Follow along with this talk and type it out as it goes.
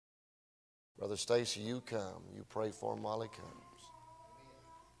Brother Stacey, you come. You pray for him while he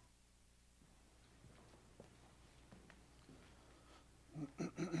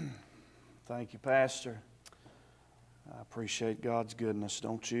comes. Thank you, Pastor. I appreciate God's goodness,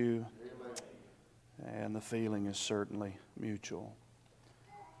 don't you? Amen. And the feeling is certainly mutual.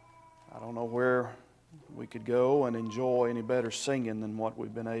 I don't know where we could go and enjoy any better singing than what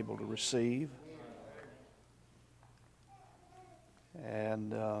we've been able to receive.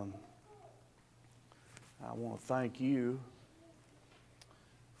 And I want to thank you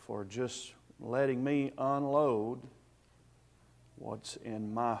for just letting me unload what's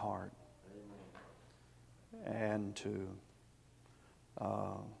in my heart. And to, did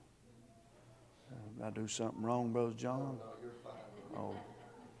I do something wrong, Brother John? No, you're fine. Oh.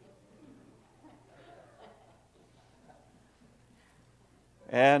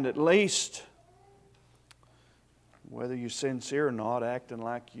 And at least, whether you're sincere or not, acting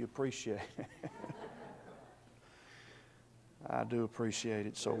like you appreciate it. I do appreciate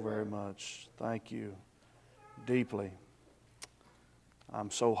it so very much. Thank you deeply. I'm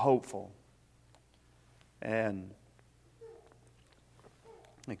so hopeful and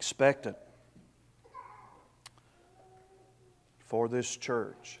expectant for this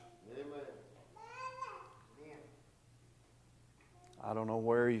church. Amen. I don't know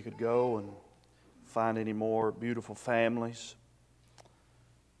where you could go and find any more beautiful families,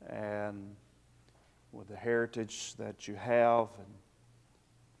 and with the heritage that you have and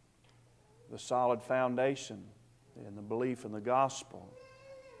the solid foundation in the belief in the gospel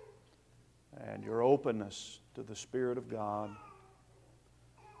and your openness to the Spirit of God,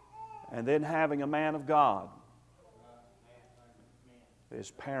 and then having a man of God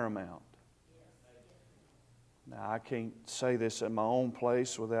is paramount. Now, I can't say this in my own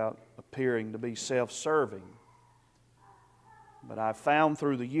place without appearing to be self-serving, but I've found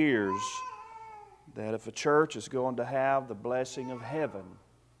through the years that if a church is going to have the blessing of heaven,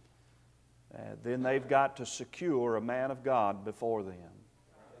 then they've got to secure a man of God before them.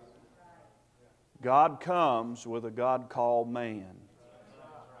 God comes with a God-called man.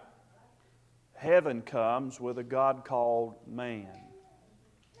 Heaven comes with a God-called man.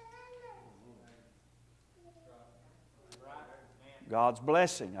 God's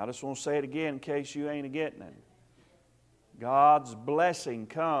blessing. I just want to say it again in case you ain't getting it. God's blessing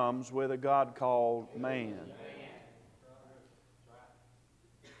comes with a God-called man.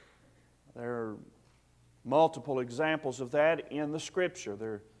 There are multiple examples of that in the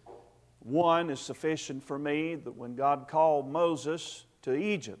Scripture. One is sufficient for me, that when God called Moses to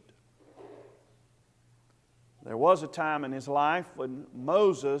Egypt, there was a time in his life when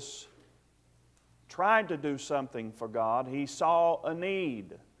Moses tried to do something for God. He saw a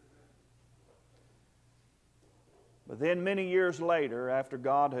need. But then many years later, after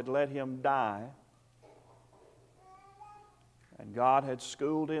God had let him die, and God had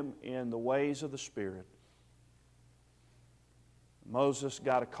schooled him in the ways of the Spirit, Moses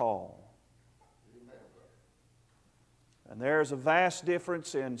got a call. And there's a vast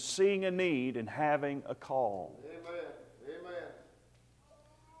difference in seeing a need and having a call. Amen. Amen.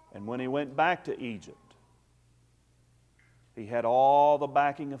 And when he went back to Egypt, he had all the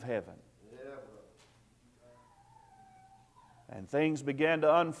backing of heaven. And things began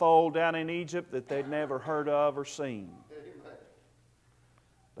to unfold down in Egypt that they'd never heard of or seen. Amen.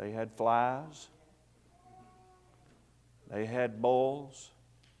 They had flies. They had bulls.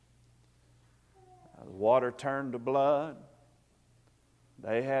 The water turned to blood.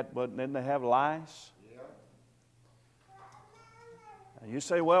 But didn't they have lice? Yeah. You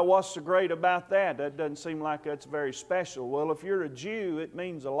say, well, what's so great about that? That doesn't seem like that's very special. Well, if you're a Jew, it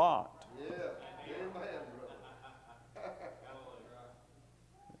means a lot. Yeah. Amen.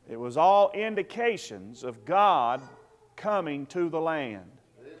 It was all indications of God coming to the land.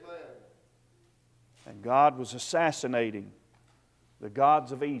 Amen. And God was assassinating the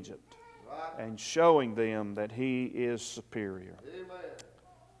gods of Egypt, Right. and showing them that He is superior. Amen.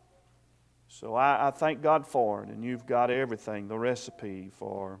 So I thank God for it, and you've got everything, the recipe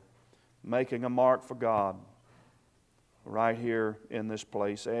for making a mark for God right here in this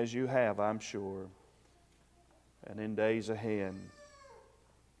place, as you have, I'm sure, and in days ahead.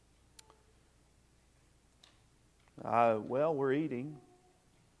 Well, we're eating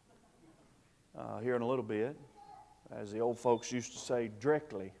here in a little bit, as the old folks used to say,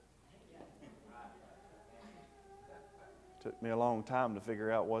 directly. Took me a long time to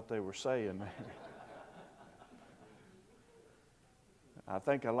figure out what they were saying. I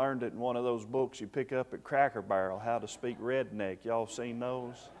think I learned it in one of those books you pick up at Cracker Barrel, How to Speak Redneck. Y'all seen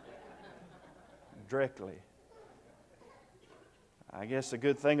those? Directly. I guess the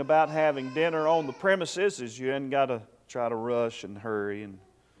good thing about having dinner on the premises is you ain't got to try to rush and hurry and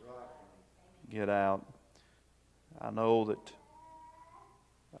get out. I know that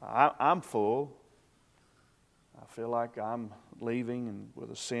I'm full. I feel like I'm leaving and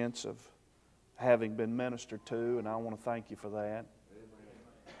with a sense of having been ministered to, and I want to thank you for that.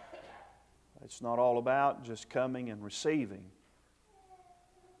 It's not all about just coming and receiving.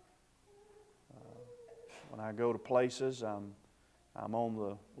 When I go to places, I'm on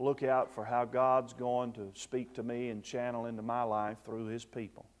the lookout for how God's going to speak to me and channel into my life through His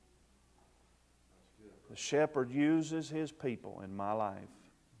people. The shepherd uses His people in my life.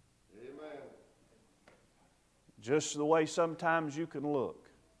 Amen. Just the way sometimes you can look.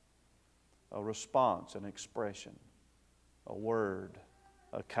 A response, an expression, a word,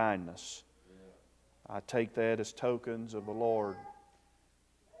 a kindness. I take that as tokens of the Lord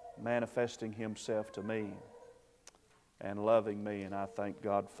manifesting Himself to me and loving me, and I thank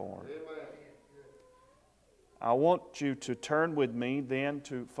God for it. Amen. I want you to turn with me then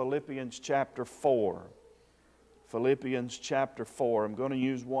to Philippians chapter 4. Philippians chapter 4. I'm going to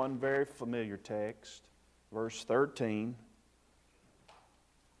use one very familiar text, verse 13.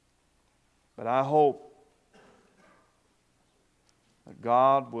 But I hope that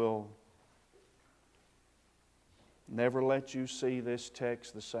God will never let you see this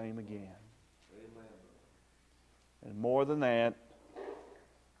text the same again. Amen. And more than that,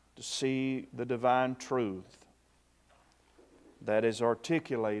 to see the divine truth that is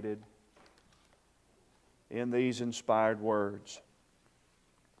articulated in these inspired words.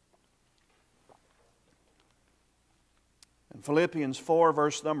 In Philippians 4,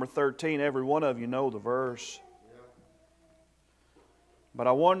 verse number 13, every one of you know the verse. But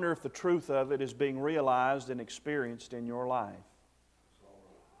I wonder if the truth of it is being realized and experienced in your life.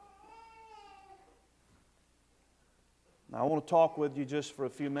 Now, I want to talk with you just for a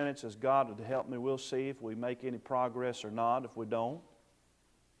few minutes as God would help me. We'll see if we make any progress or not. If we don't,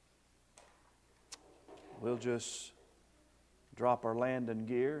 we'll just drop our landing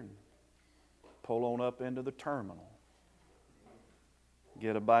gear and pull on up into the terminal.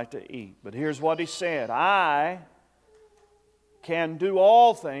 Get a bite to eat. But here's what he said. I can do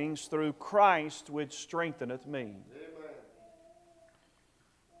all things through Christ which strengtheneth me. Amen.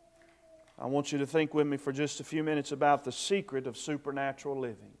 I want you to think with me for just a few minutes about the secret of supernatural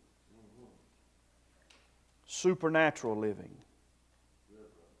living. Supernatural living.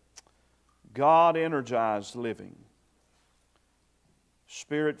 God-energized living.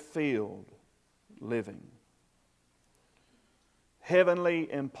 Spirit-filled living.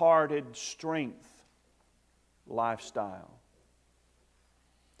 Heavenly imparted strength lifestyle.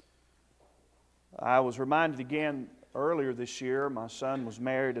 I was reminded again earlier this year, my son was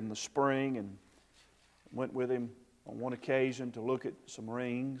married in the spring and went with him on one occasion to look at some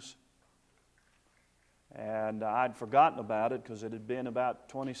rings. And I'd forgotten about it because it had been about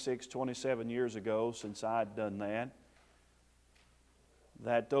 26, 27 years ago since I'd done that.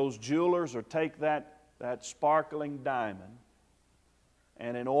 That those jewelers will take that sparkling diamond,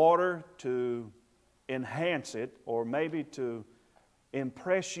 and in order to enhance it, or maybe to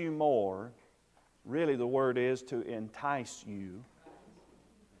impress you more, really the word is to entice you,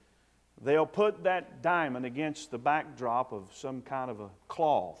 they'll put that diamond against the backdrop of some kind of a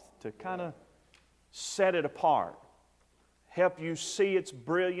cloth to kind of set it apart, help you see its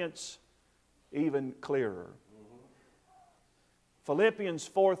brilliance even clearer. Philippians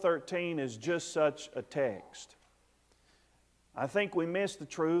 4:13 is just such a text. I think we miss the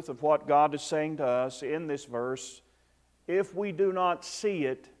truth of what God is saying to us in this verse if we do not see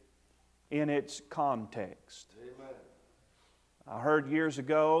it in its context. Amen. I heard years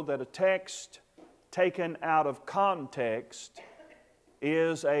ago that a text taken out of context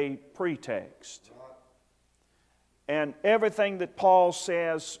is a pretext. And everything that Paul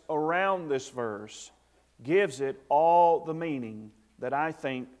says around this verse gives it all the meaning that I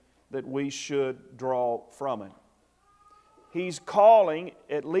think that we should draw from it. He's calling,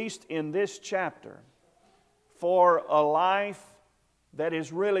 at least in this chapter, for a life that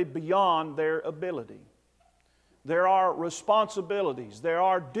is really beyond their ability. There are responsibilities, there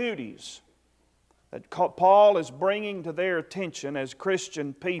are duties that Paul is bringing to their attention as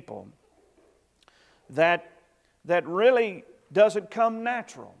Christian people that really doesn't come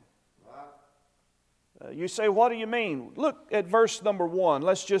natural. You say, what do you mean? Look at verse number 1.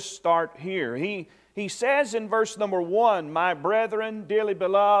 Let's just start here. He says in verse number 1, my brethren, dearly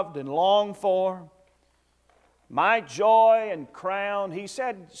beloved and longed for, my joy and crown. He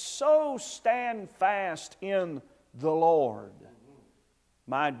said, so stand fast in the Lord,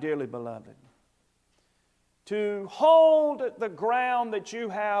 my dearly beloved. to hold the ground that you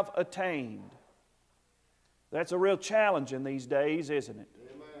have attained. That's a real challenge in these days, isn't it?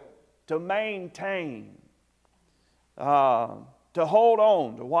 Amen. To maintain, to hold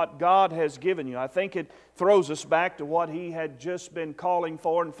on to what God has given you. I think it throws us back to what He had just been calling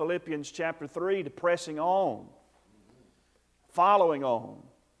for in Philippians chapter 3, to pressing on, following on,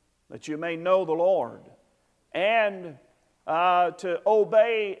 that you may know the Lord, and to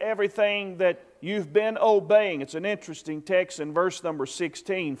obey everything that you've been obeying. It's an interesting text in verse number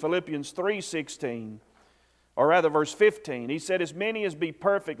 16, Philippians 3:16, or rather verse 15. He said, "As many as be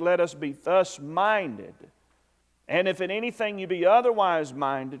perfect, let us be thus minded. And if in anything you be otherwise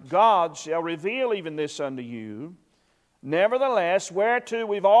minded, God shall reveal even this unto you. Nevertheless, whereto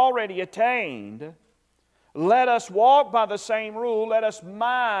we've already attained, let us walk by the same rule, let us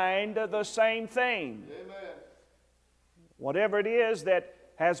mind the same thing." Amen. Whatever it is that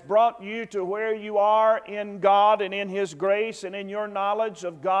has brought you to where you are in God and in His grace and in your knowledge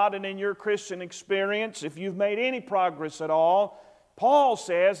of God and in your Christian experience, if you've made any progress at all, Paul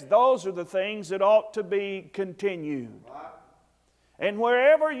says those are the things that ought to be continued. And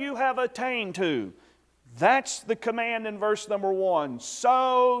wherever you have attained to, that's the command in verse number 1.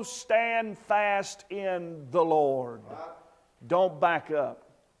 So stand fast in the Lord. Don't back up.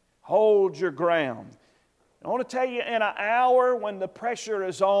 Hold your ground. I want to tell you, in an hour when the pressure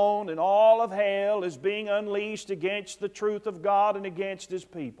is on and all of hell is being unleashed against the truth of God and against His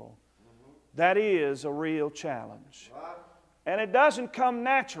people, that is a real challenge. And it doesn't come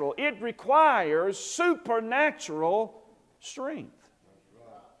natural. It requires supernatural strength.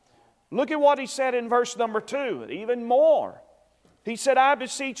 Look at what he said in verse number 2, even more. He said, "I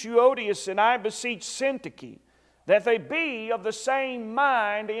beseech you, Odious, and I beseech Syntyche, that they be of the same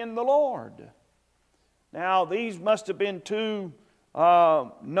mind in the Lord." Now, these must have been two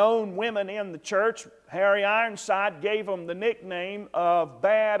known women in the church. Harry Ironside gave them the nickname of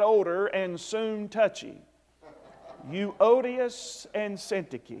Bad Odor and Soon Touchy. Euodias and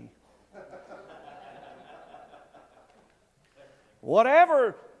Syntyche.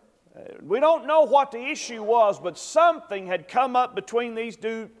 Whatever, we don't know what the issue was, but something had come up between these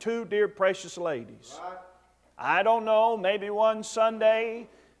two dear precious ladies. I don't know, maybe one Sunday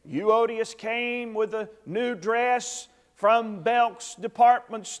Euodias came with a new dress from Belk's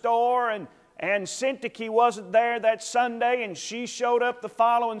department store, and Syntyche wasn't there that Sunday, and she showed up the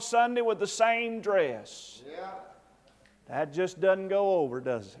following Sunday with the same dress. Yeah. That just doesn't go over,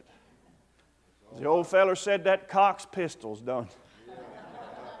 does it? The old feller said that cocks pistols, don't it?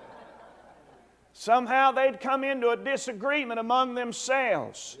 Somehow they'd come into a disagreement among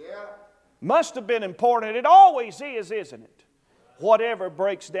themselves. Yeah. Must have been important. It always is, isn't it? Whatever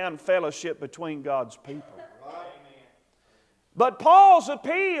breaks down fellowship between God's people. But Paul's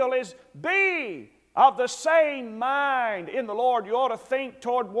appeal is, be of the same mind in the Lord. You ought to think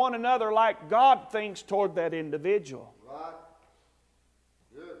toward one another like God thinks toward that individual. Right.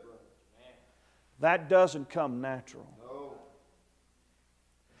 Good, brother. That doesn't come natural. No.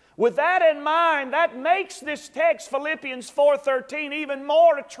 With that in mind, that makes this text, Philippians 4:13, even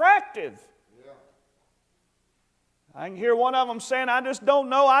more attractive. Yeah. I can hear one of them saying, "I just don't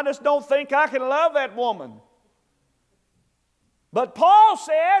know, I just don't think I can love that woman." But Paul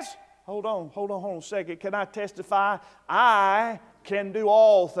says, hold on a second. Can I testify? I can do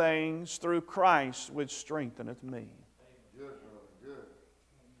all things through Christ which strengtheneth me. Good, brother. Good.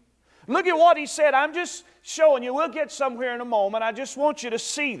 Look at what he said. I'm just showing you. We'll get somewhere in a moment. I just want you to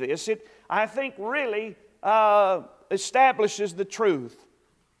see this. It, I think, really establishes the truth.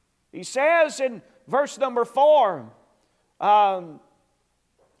 He says in verse number 4,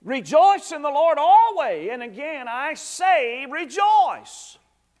 rejoice in the Lord always. And again, I say rejoice.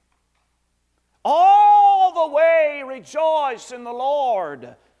 All the way rejoice in the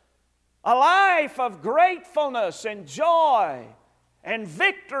Lord. A life of gratefulness and joy and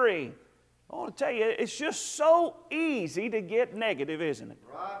victory. I want to tell you, it's just so easy to get negative, isn't it?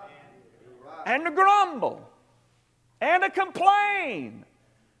 Right. Right. And to grumble. And to complain.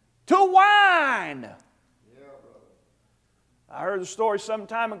 To whine. I heard a story some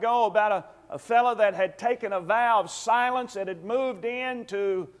time ago about a fellow that had taken a vow of silence and had moved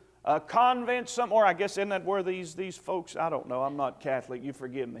into a convent somewhere. I guess, isn't that where these folks, I don't know, I'm not Catholic, you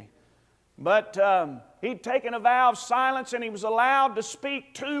forgive me. But he'd taken a vow of silence, and he was allowed to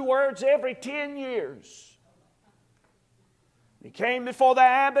speak 2 words every 10 years. He came before the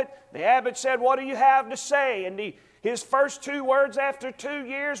abbot. The abbot said, "What do you have to say?" And his first 2 words after 2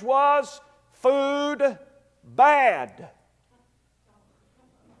 years was, "Food bad."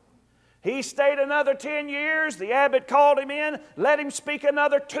 He stayed another 10 years. The abbot called him in, let him speak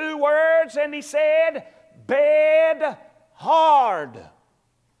another 2 words, and he said, bed hard.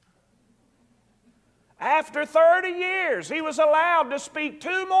 After 30 years, he was allowed to speak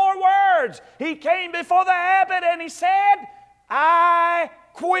 2 more words. He came before the abbot and he said, "I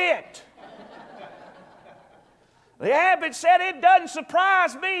quit." The abbot said, "It doesn't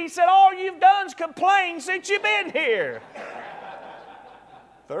surprise me." He said, "All you've done is complain since you've been here."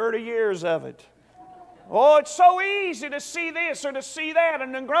 30 years of it. Oh, it's so easy to see this or to see that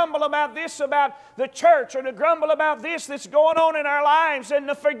and to grumble about this about the church or to grumble about this that's going on in our lives and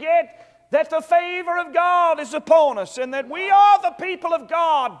to forget that the favor of God is upon us and that we are the people of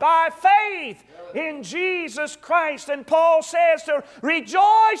God by faith in Jesus Christ. And Paul says to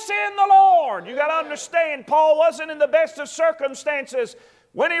rejoice in the Lord. You got to understand, Paul wasn't in the best of circumstances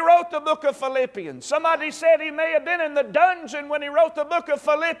when he wrote the book of Philippians. Somebody said he may have been in the dungeon when he wrote the book of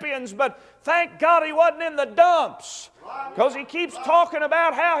Philippians, but thank God he wasn't in the dumps. Because he keeps talking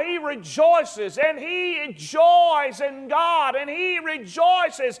about how he rejoices and he enjoys in God and he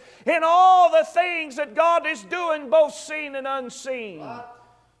rejoices in all the things that God is doing, both seen and unseen.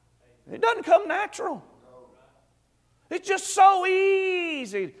 It doesn't come natural. It's just so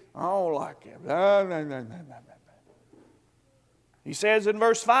easy. I don't like it. He says in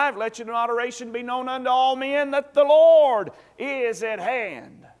verse 5, "Let your moderation be known unto all men that the Lord is at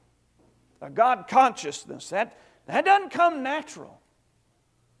hand." A God consciousness, that doesn't come natural.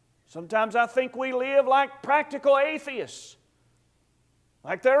 Sometimes I think we live like practical atheists,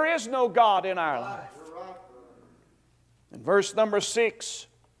 like there is no God in our life. In verse number 6,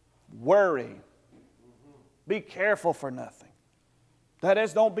 worry. Be careful for nothing. That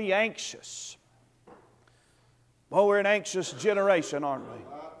is, don't be anxious. Well, we're an anxious generation, aren't we?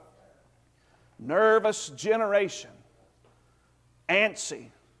 Nervous generation.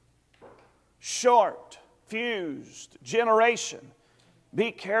 Antsy. Short, fused generation.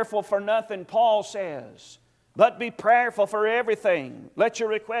 Be careful for nothing, Paul says, but be prayerful for everything. Let your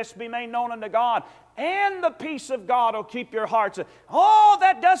requests be made known unto God, and the peace of God will keep your hearts. Oh,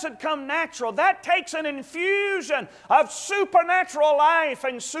 that doesn't come natural. That takes an infusion of supernatural life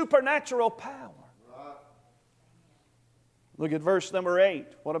and supernatural power. Look at verse number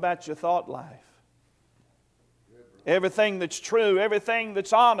 8. What about your thought life? Everything that's true, everything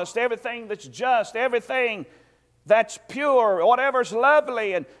that's honest, everything that's just, everything that's pure, whatever's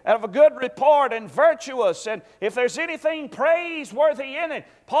lovely and of a good report and virtuous, and if there's anything praiseworthy in it,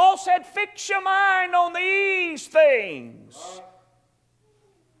 Paul said, fix your mind on these things.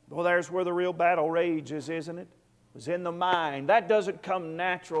 Well, there's where the real battle rages, isn't it? It's in the mind. That doesn't come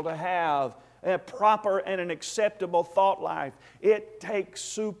natural to have a proper and an acceptable thought life. It takes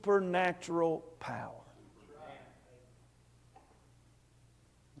supernatural power.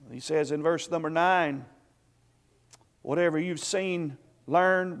 He says in verse number 9, whatever you've seen,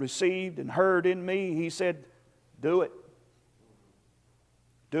 learned, received, and heard in me, he said, do it.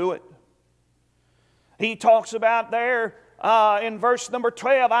 Do it. He talks about there in verse number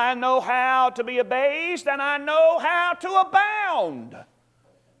 12, I know how to be abased and I know how to abound.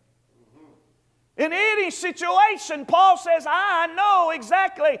 In any situation, Paul says, I know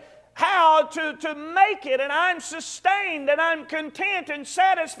exactly how to make it, and I'm sustained, and I'm content and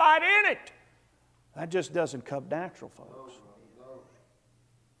satisfied in it. That just doesn't come natural, folks.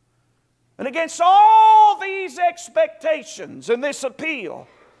 And against all these expectations and this appeal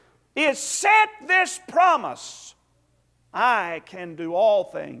is set this promise, I can do all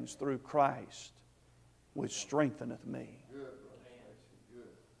things through Christ, which strengtheneth me.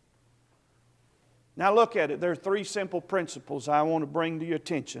 Now look at it. There are 3 simple principles I want to bring to your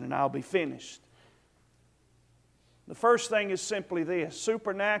attention, and I'll be finished. The first thing is simply this.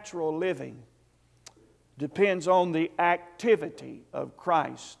 Supernatural living depends on the activity of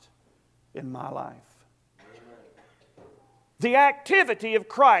Christ in my life. The activity of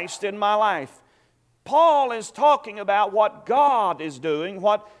Christ in my life. Paul is talking about what God is doing,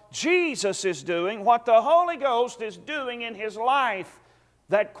 what Jesus is doing, what the Holy Ghost is doing in his life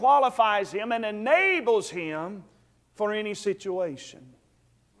that qualifies him and enables him for any situation.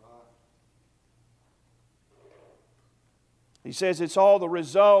 He says it's all the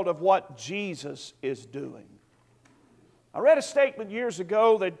result of what Jesus is doing. I read a statement years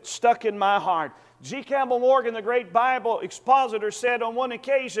ago that stuck in my heart. G. Campbell Morgan, the great Bible expositor, said on one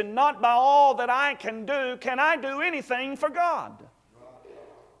occasion, not by all that I can do can I do anything for God.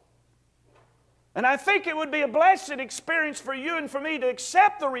 And I think it would be a blessed experience for you and for me to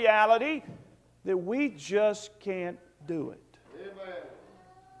accept the reality that we just can't do it. Amen.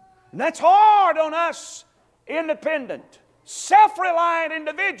 And that's hard on us independent, self-reliant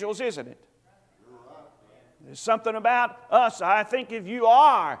individuals, isn't it? There's something about us. I think if you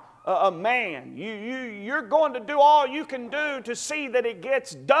are a man. You're going to do all you can do to see that it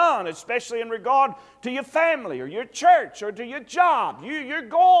gets done, especially in regard to your family or your church or to your job. You're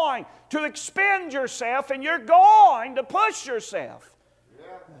going to expend yourself and you're going to push yourself.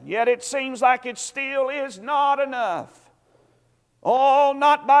 And yet it seems like it still is not enough. Oh,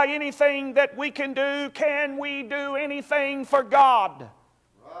 not by anything that we can we do anything for God.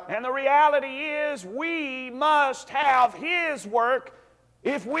 And the reality is we must have His work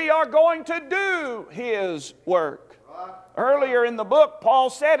if we are going to do His work. Earlier in the book, Paul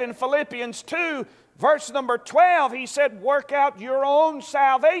said in Philippians 2, verse number 12, he said, work out your own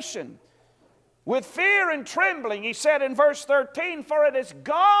salvation with fear and trembling. He said in verse 13, for it is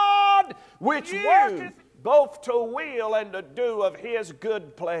God which worketh both to will and to do of His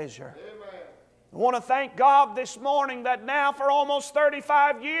good pleasure. Amen. I want to thank God this morning that now for almost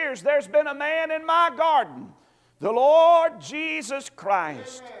 35 years there's been a man in my garden. The Lord Jesus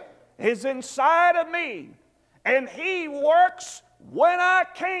Christ is inside of me, and He works when I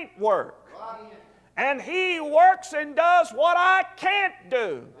can't work. And He works and does what I can't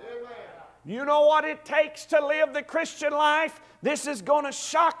do. You know what it takes to live the Christian life? This is going to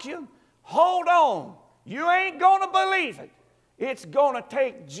shock you. Hold on. You ain't going to believe it. It's going to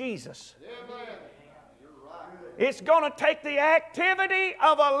take Jesus. It's going to take the activity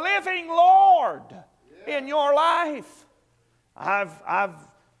of a living Lord in your life. I've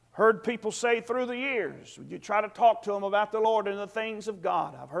heard people say through the years, you try to talk to them about the Lord and the things of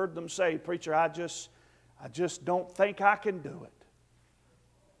God. I've heard them say, preacher, I just don't think I can do it.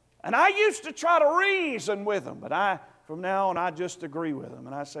 And I used to try to reason with them, but from now on I just agree with them.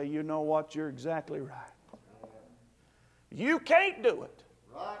 And I say, you know what, you're exactly right. You can't do it.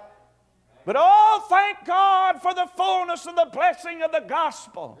 But oh, thank God for the fullness of the blessing of the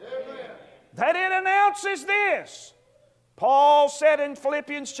gospel. Amen. That it announces this. Paul said in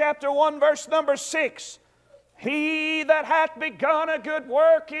Philippians chapter 1 verse number 6, He that hath begun a good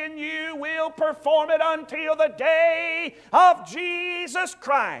work in you will perform it until the day of Jesus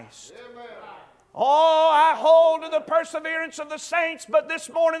Christ. Amen. Oh, I hold to the perseverance of the saints, but this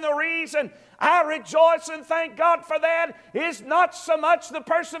morning the reason I rejoice and thank God for that is not so much the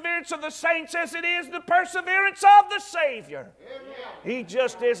perseverance of the saints as it is the perseverance of the Savior. Amen. He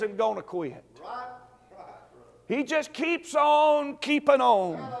just isn't going to quit. He just keeps on keeping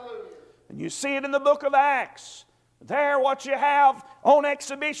on. Hallelujah. And you see it in the book of Acts. There what you have on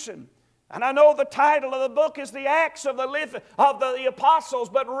exhibition. And I know the title of the book is The Acts of the Apostles,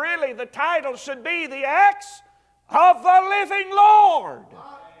 but really the title should be The Acts of the Living Lord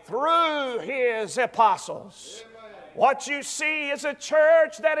through His apostles. Amen. What you see is a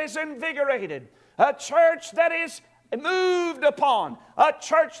church that is invigorated, a church that is moved upon, a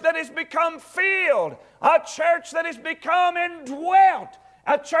church that has become filled, a church that has become indwelt,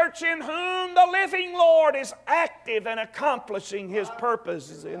 a church in whom the living Lord is active and accomplishing His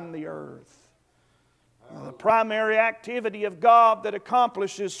purposes in the earth. Now, the primary activity of God that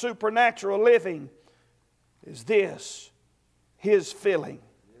accomplishes supernatural living is this, His filling.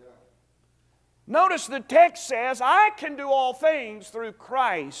 Notice the text says, I can do all things through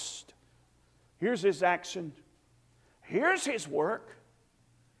Christ. Here's His action. Here's His work.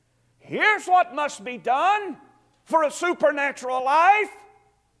 Here's what must be done for a supernatural life.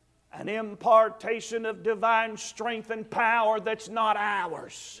 An impartation of divine strength and power that's not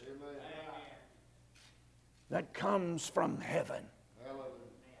ours. Amen. That comes from heaven. Hallelujah.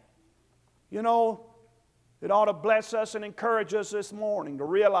 You know, it ought to bless us and encourage us this morning to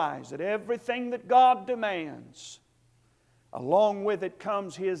realize that everything that God demands, along with it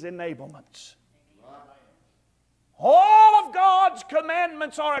comes His enablements. All of God's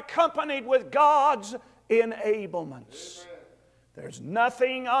commandments are accompanied with God's enablements. Amen. There's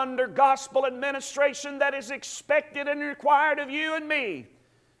nothing under gospel administration that is expected and required of you and me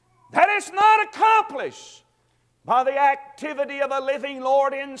that is not accomplished by the activity of a living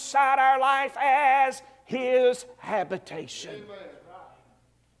Lord inside our life as His habitation. Amen.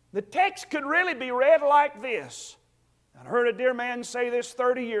 The text could really be read like this. I heard a dear man say this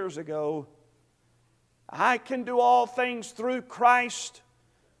 30 years ago. I can do all things through Christ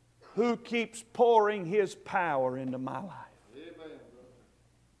who keeps pouring His power into my life. Amen.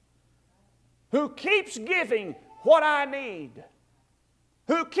 Who keeps giving what I need.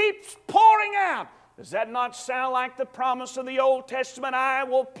 Who keeps pouring out. Does that not sound like the promise of the Old Testament? I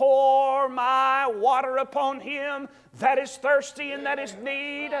will pour my water upon him that is thirsty and that is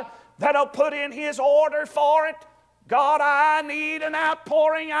need. That'll put in His order for it. God, I need an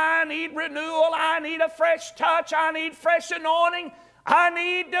outpouring. I need renewal. I need a fresh touch. I need fresh anointing. I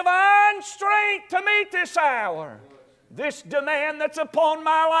need divine strength to meet this hour. this demand that's upon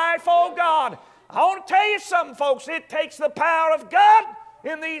my life, oh God. I want to tell you something, folks. It takes the power of God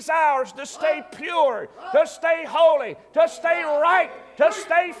in these hours to stay pure, to stay holy, to stay right, to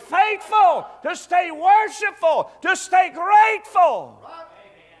stay faithful, to stay worshipful, to stay grateful.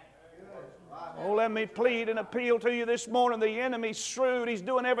 Oh, let me plead and appeal to you this morning. The enemy's shrewd. He's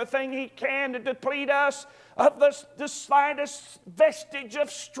doing everything he can to deplete us of the slightest vestige of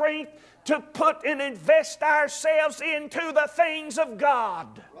strength to put and invest ourselves into the things of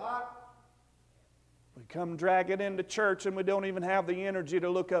God. We come dragging into church and we don't even have the energy to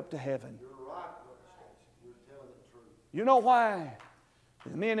look up to heaven. You know why?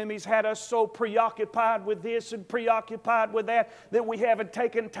 The enemy's had us so preoccupied with this and preoccupied with that we haven't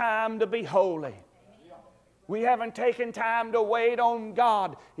taken time to be holy. We haven't taken time to wait on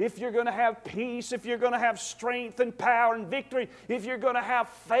God. If you're going to have peace, if you're going to have strength and power and victory, if you're going to have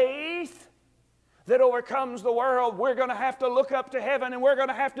faith that overcomes the world, we're going to have to look up to heaven and we're going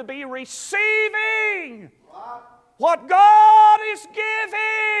to have to be receiving what God is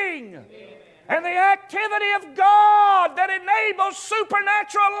giving. And the activity of God that enables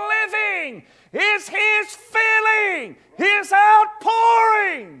supernatural living is His filling, His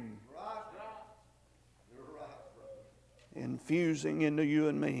outpouring. Infusing into you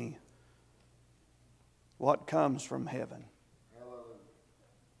and me what comes from heaven.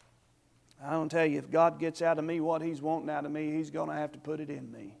 I don't tell you, if God gets out of me what He's wanting out of me, He's going to have to put it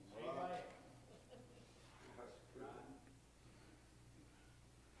in me.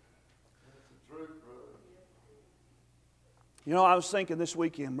 You know, I was thinking this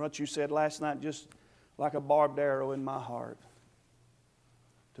weekend, what you said last night, just like a barbed arrow in my heart.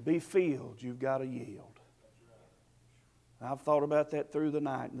 To be filled, you've got to yield. I've thought about that through the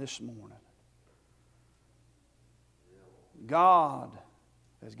night and this morning. God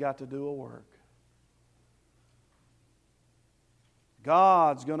has got to do a work.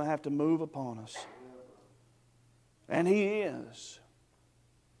 God's going to have to move upon us. And He is.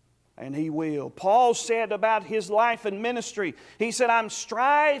 And He will. Paul said about his life and ministry, he said, I'm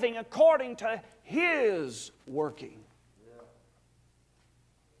striving according to His working,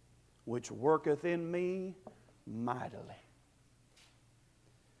 which worketh in me mightily.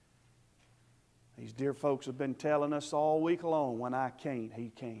 These dear folks have been telling us all week long, when I can't, He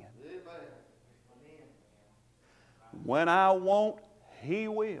can. When I won't, He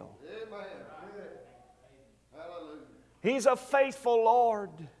will. He's a faithful Lord.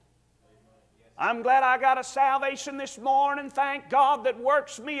 I'm glad I got a salvation this morning, thank God, that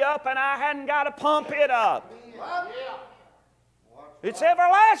works me up and I hadn't got to pump it up. It's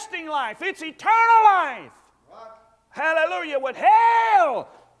everlasting life. It's eternal life. Hallelujah. When hell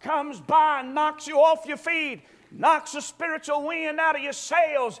comes by and knocks you off your feet, knocks the spiritual wind out of your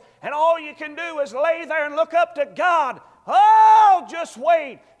sails, and all you can do is lay there and look up to God. Oh, just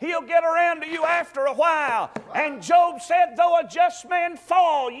wait. He'll get around to you after a while. And Job said, though a just man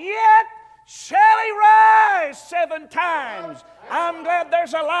fall, yet shall he rise 7 times. I'm glad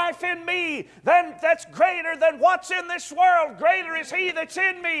there's a life in me that's greater than what's in this world. Greater is He that's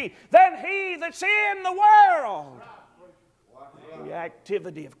in me than he that's in the world. The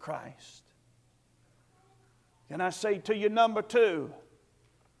activity of Christ. Can I say to you, number 2,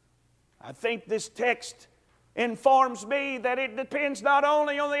 I think this text informs me that it depends not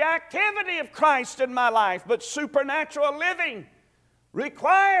only on the activity of Christ in my life, but supernatural living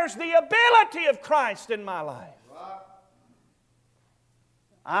requires the ability of Christ in my life.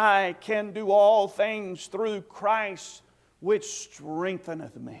 I can do all things through Christ which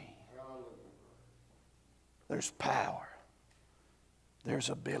strengtheneth me. There's power. There's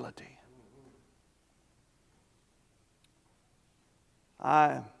ability.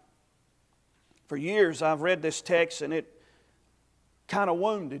 For years I've read this text and it kind of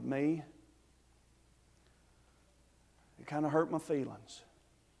wounded me. It kind of hurt my feelings.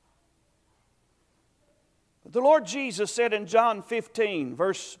 But the Lord Jesus said in John 15,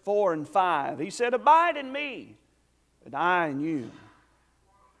 verse 4 and 5, He said, abide in me, and I in you.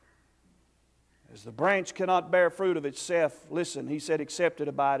 As the branch cannot bear fruit of itself, listen, He said, except it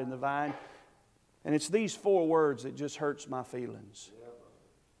abide in the vine. And it's these 4 words that just hurts my feelings.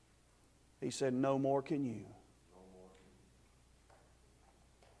 He said, no more can you.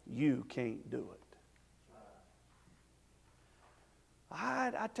 You can't do it.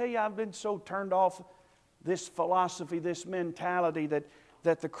 I tell you, I've been so turned off this philosophy, this mentality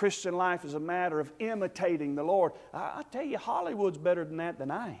that the Christian life is a matter of imitating the Lord. I tell you, Hollywood's better than that than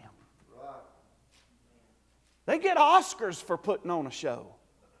I am. Right. They get Oscars for putting on a show.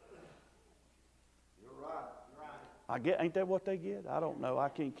 You're right. Ain't that what they get? I don't know. I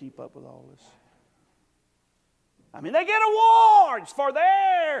can't keep up with all this. I mean, they get awards for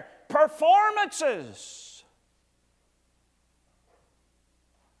their performances.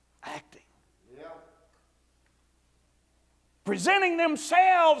 Acting. Yeah. Presenting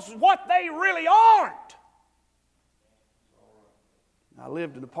themselves what they really aren't. I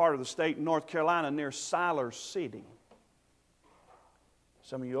lived in a part of the state in North Carolina near Siler City.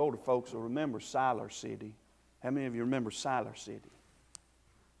 Some of you older folks will remember Siler City. How many of you remember Siler City?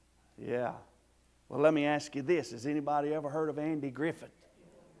 Yeah. Well, let me ask you this. Has anybody ever heard of Andy Griffith?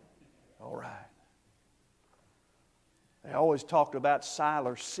 All right. They always talked about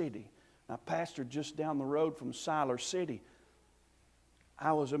Siler City. I pastored just down the road from Siler City.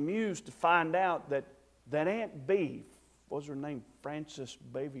 I was amused to find out that Aunt Bee, what was her name? Frances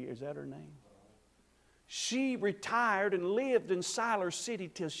Baby, is that her name? She retired and lived in Siler City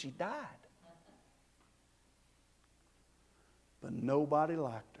till she died. But nobody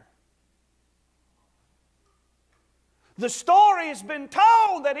liked her. The story has been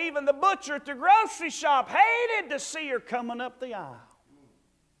told that even the butcher at the grocery shop hated to see her coming up the aisle.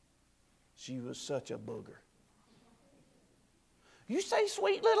 She was such a booger. You say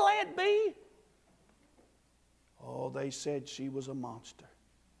sweet little Aunt Bee? Oh, they said she was a monster.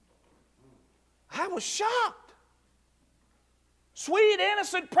 I was shocked. Sweet,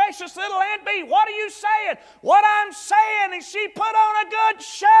 innocent, precious little Aunt Bee, what are you saying? What I'm saying is she put on a good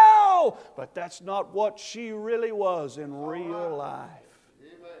show. But that's not what she really was in real life.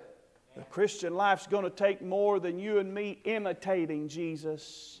 Amen. The Christian life's going to take more than you and me imitating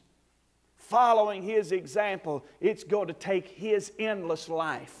Jesus, following His example. It's going to take His endless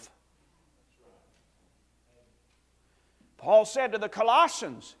life. Paul said to the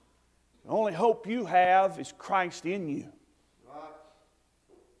Colossians, the only hope you have is Christ in you. Right.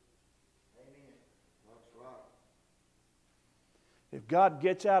 Amen. That's right. If God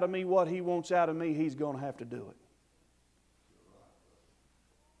gets out of me what He wants out of me, He's going to have to do it.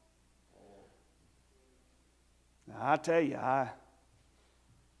 Now, I tell you, I'll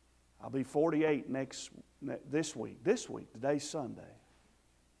be 48 this week. Today's Sunday.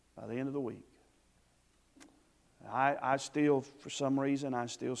 By the end of the week. I still, for some reason, I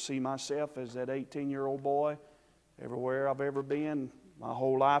still see myself as that 18-year-old boy. Everywhere I've ever been, my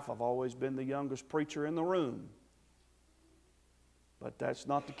whole life, I've always been the youngest preacher in the room. But that's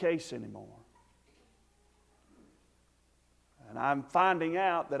not the case anymore. And I'm finding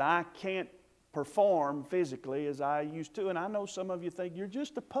out that I can't perform physically as I used to. And I know some of you think, you're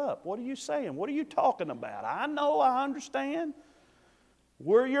just a pup. What are you saying? What are you talking about? I know, I understand.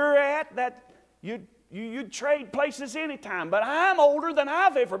 Where you're at, that you'd trade places anytime, but I'm older than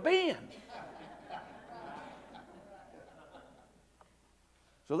I've ever been.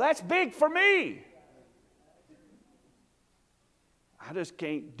 So that's big for me. I just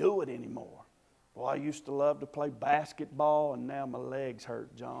can't do it anymore. Well, I used to love to play basketball, and now my legs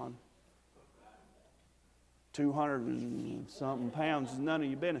hurt, John. 200 and something pounds is none of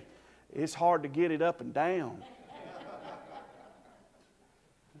your business. It's hard to get it up and down.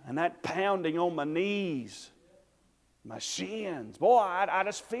 And that pounding on my knees, my shins, boy, I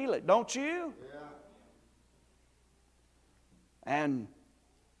just feel it, don't you? Yeah. And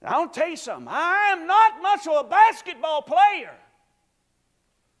I'll tell you something, I am not much of a basketball player.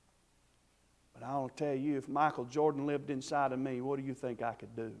 But I'll tell you, if Michael Jordan lived inside of me, what do you think I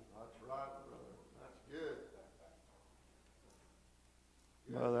could do? That's right, brother. That's good.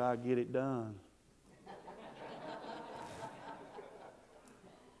 Brother, I get it done.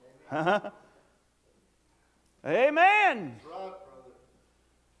 Amen. That's right,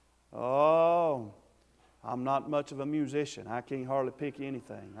 brother. Oh, I'm not much of a musician. I can't hardly pick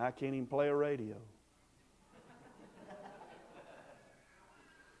anything. I can't even play a radio.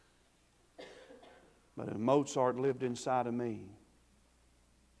 But if Mozart lived inside of me,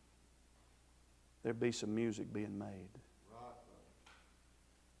 there'd be some music being made. Right, brother.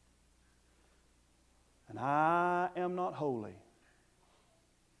 And I am not holy,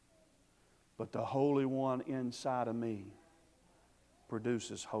 but the Holy One inside of me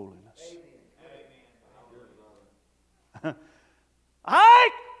produces holiness. I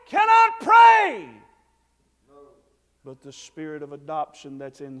cannot pray, but the spirit of adoption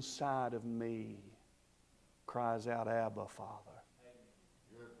that's inside of me cries out, Abba, Father.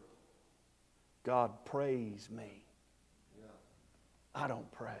 God praise me. I don't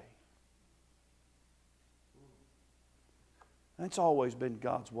pray. That's always been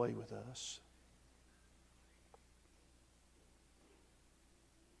God's way with us.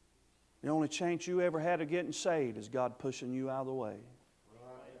 The only chance you ever had of getting saved is God pushing you out of the way.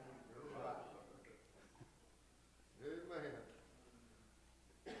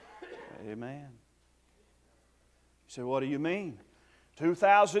 Amen. Amen. say, what do you mean?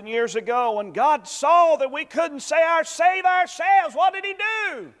 2,000 years ago, when God saw that we couldn't save ourselves, what did He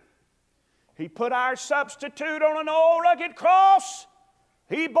do? He put our substitute on an old rugged cross.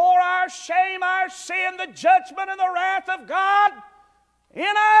 He bore our shame, our sin, the judgment and the wrath of God in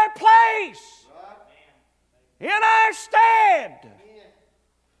our place, in our stead.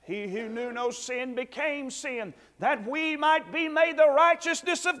 He who knew no sin became sin, that we might be made the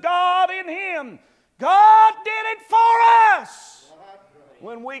righteousness of God in Him. God did it for us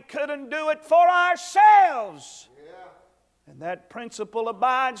when we couldn't do it for ourselves. And that principle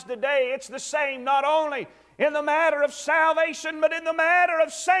abides today. It's the same not only in the matter of salvation, but in the matter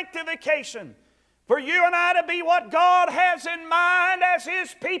of sanctification. For you and I to be what God has in mind as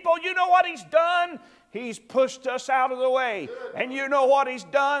His people, you know what He's done? He's pushed us out of the way. And you know what He's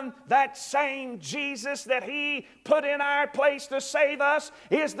done? That same Jesus that He put in our place to save us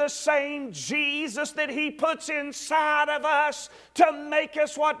is the same Jesus that He puts inside of us to make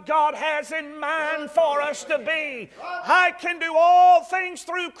us what God has in mind for us to be. I can do all things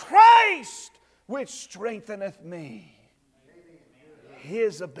through Christ, which strengtheneth me.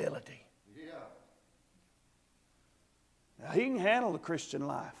 His ability. Now, He can handle the Christian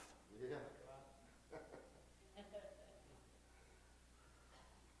life.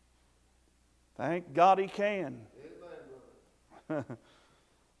 Thank God He can.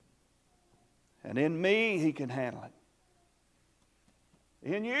 And in me, He can handle it.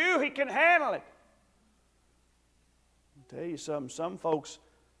 In you, He can handle it. I'll tell you something, some folks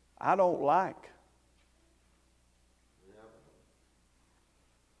I don't like.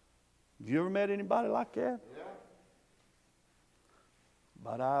 Have you ever met anybody like that? Yeah.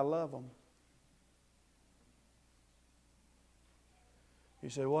 But I love them. You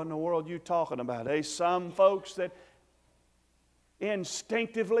say, what in the world are you talking about? There's some folks that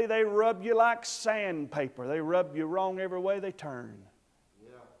instinctively they rub you like sandpaper. They rub you wrong every way they turn.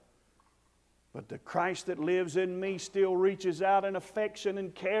 Yeah. But the Christ that lives in me still reaches out in affection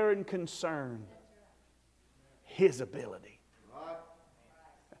and care and concern. His ability. Right.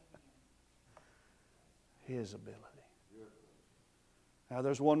 His ability. Now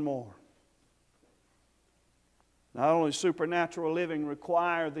there's one more. Not only supernatural living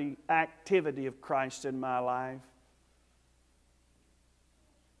require the activity of Christ in my life,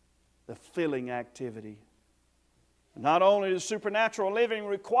 the filling activity. Not only does supernatural living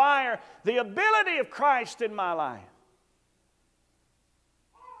require the ability of Christ in my life,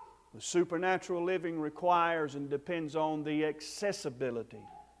 the supernatural living requires and depends on the accessibility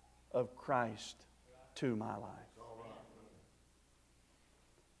of Christ to my life.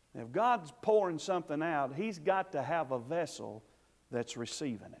 Now, if God's pouring something out, He's got to have a vessel that's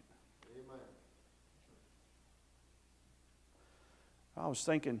receiving it. Amen. I was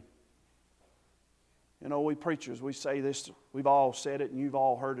thinking, you know, we preachers, we say this, we've all said it and you've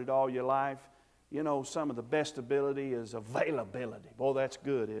all heard it all your life. You know, some of the best ability is availability. Boy, that's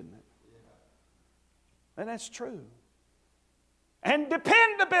good, isn't it? And that's true. And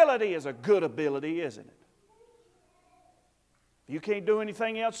dependability is a good ability, isn't it? If you can't do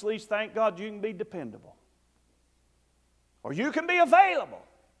anything else, at least thank God you can be dependable. Or you can be available.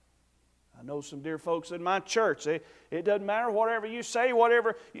 I know some dear folks in my church. It doesn't matter whatever you say,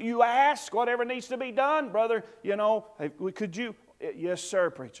 whatever you ask, whatever needs to be done, brother, you know, could you? Yes,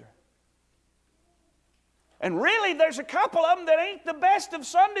 sir, preacher. And really, there's a couple of them that ain't the best of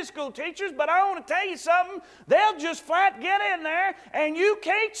Sunday school teachers, but I want to tell you something. They'll just flat get in there, and you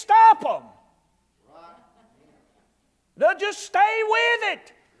can't stop them. They'll just stay with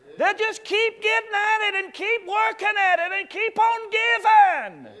it. They'll just keep getting at it and keep working at it and keep on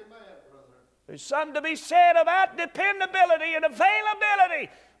giving. Amen, brother. There's something to be said about dependability and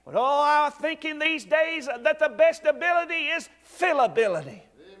availability. But oh, I'm thinking these days that the best ability is fillability.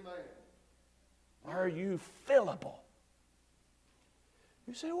 Amen. Are you fillable?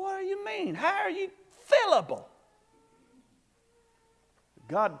 You say, what do you mean? How are you fillable?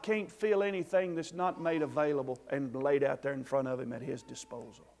 God can't fill anything that's not made available and laid out there in front of Him at His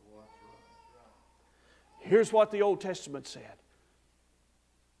disposal. Here's what the Old Testament said.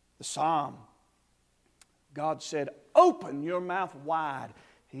 The Psalm. God said, open your mouth wide.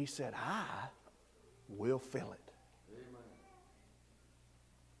 He said, I will fill it. Amen.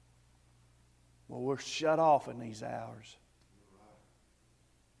 Well, we're shut off in these hours.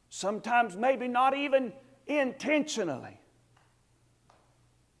 Sometimes maybe not even intentionally.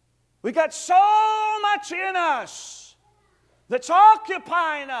 We got so much in us that's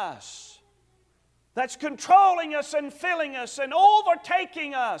occupying us. that's controlling us and filling us and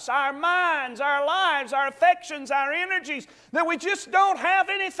overtaking us, our minds, our lives, our affections, our energies, that we just don't have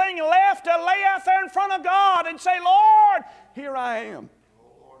anything left to lay out there in front of God and say, Lord, here I am.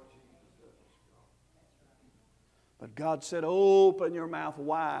 But God said, open your mouth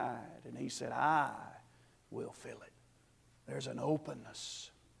wide. And He said, I will fill it. There's an openness.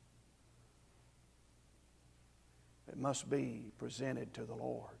 It must be presented to the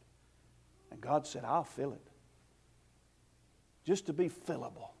Lord. And God said, I'll fill it. Just to be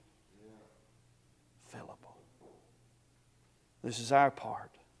fillable. Fillable. This is our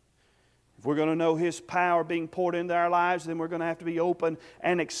part. If we're going to know His power being poured into our lives, then we're going to have to be open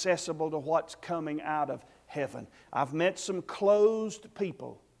and accessible to what's coming out of heaven. I've met some closed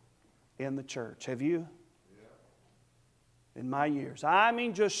people in the church. Have you? In my years. I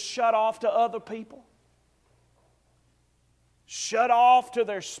mean, just shut off to other people. Shut off to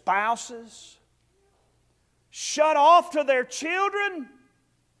their spouses. Shut off to their children.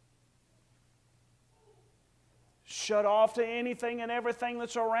 Shut off to anything and everything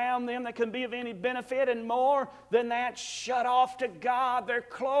that's around them that can be of any benefit, and more than that, shut off to God. They're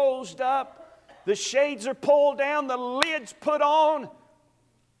closed up. The shades are pulled down, the lid's put on,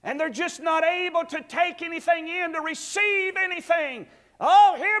 and they're just not able to take anything in, to receive anything.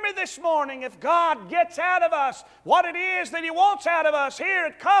 Oh, hear me this morning. If God gets out of us what it is that He wants out of us here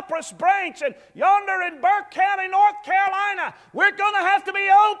at Copperas Branch and yonder in Burke County, North Carolina, we're going to have to be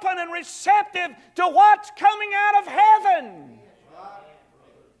open and receptive to what's coming out of heaven.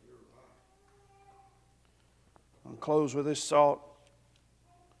 I'll close with this thought.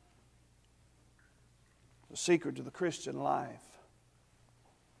 The secret to the Christian life.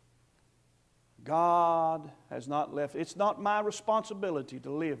 God has not left. It's not my responsibility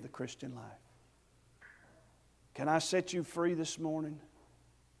to live the Christian life. Can I set you free this morning?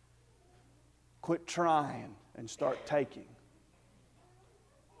 Quit trying and start taking.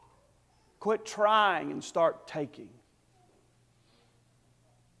 Quit trying and start taking.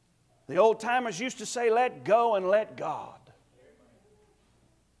 The old timers used to say, let go and let God.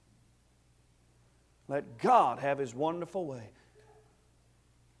 Let God have His wonderful way.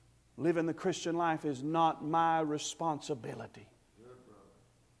 Living the Christian life is not my responsibility.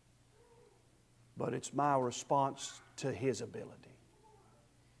 But it's my response to His ability.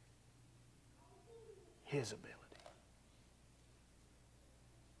 His ability.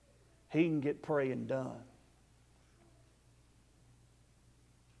 He can get praying done.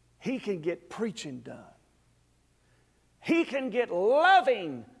 He can get preaching done. He can get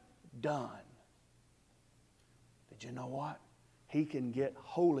loving done. Did you know what? He can get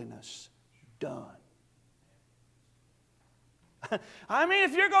holiness done. I mean,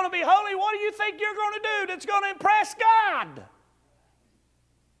 if you're going to be holy, what do you think you're going to do that's going to impress God?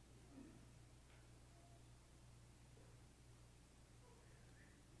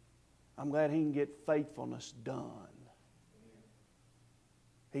 I'm glad He can get faithfulness done.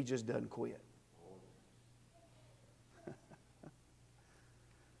 He just doesn't quit.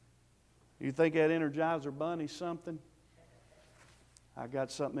 You think that Energizer Bunny's something? I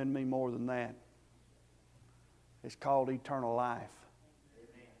got something in me more than that. It's called eternal life.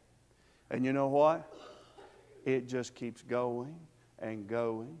 And you know what? It just keeps going and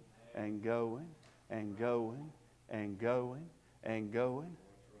going and going and going and going and going.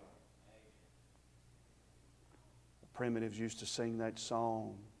 The primitives used to sing that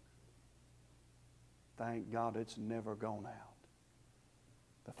song. Thank God it's never gone out.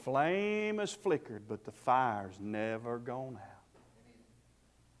 The flame has flickered, but the fire's never gone out.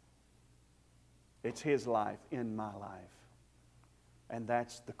 It's His life in my life. And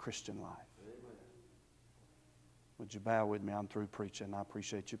that's the Christian life. Amen. Would you bow with me? I'm through preaching. I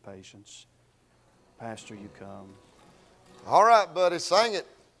appreciate your patience. Pastor, you come. All right, buddy, sing it.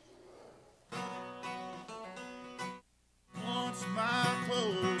 Once my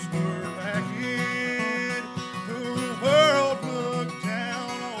clothes were ragged, the world looked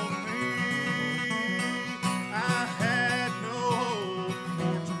down on me. I had no hope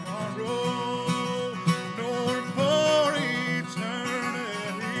for tomorrow, nor for eternity.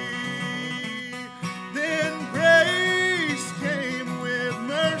 Then grace came with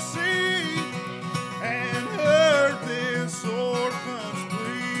mercy and heard this orphan's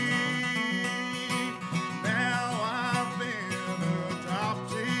plea. Now I've been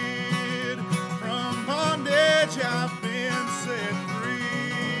adopted, from bondage I've been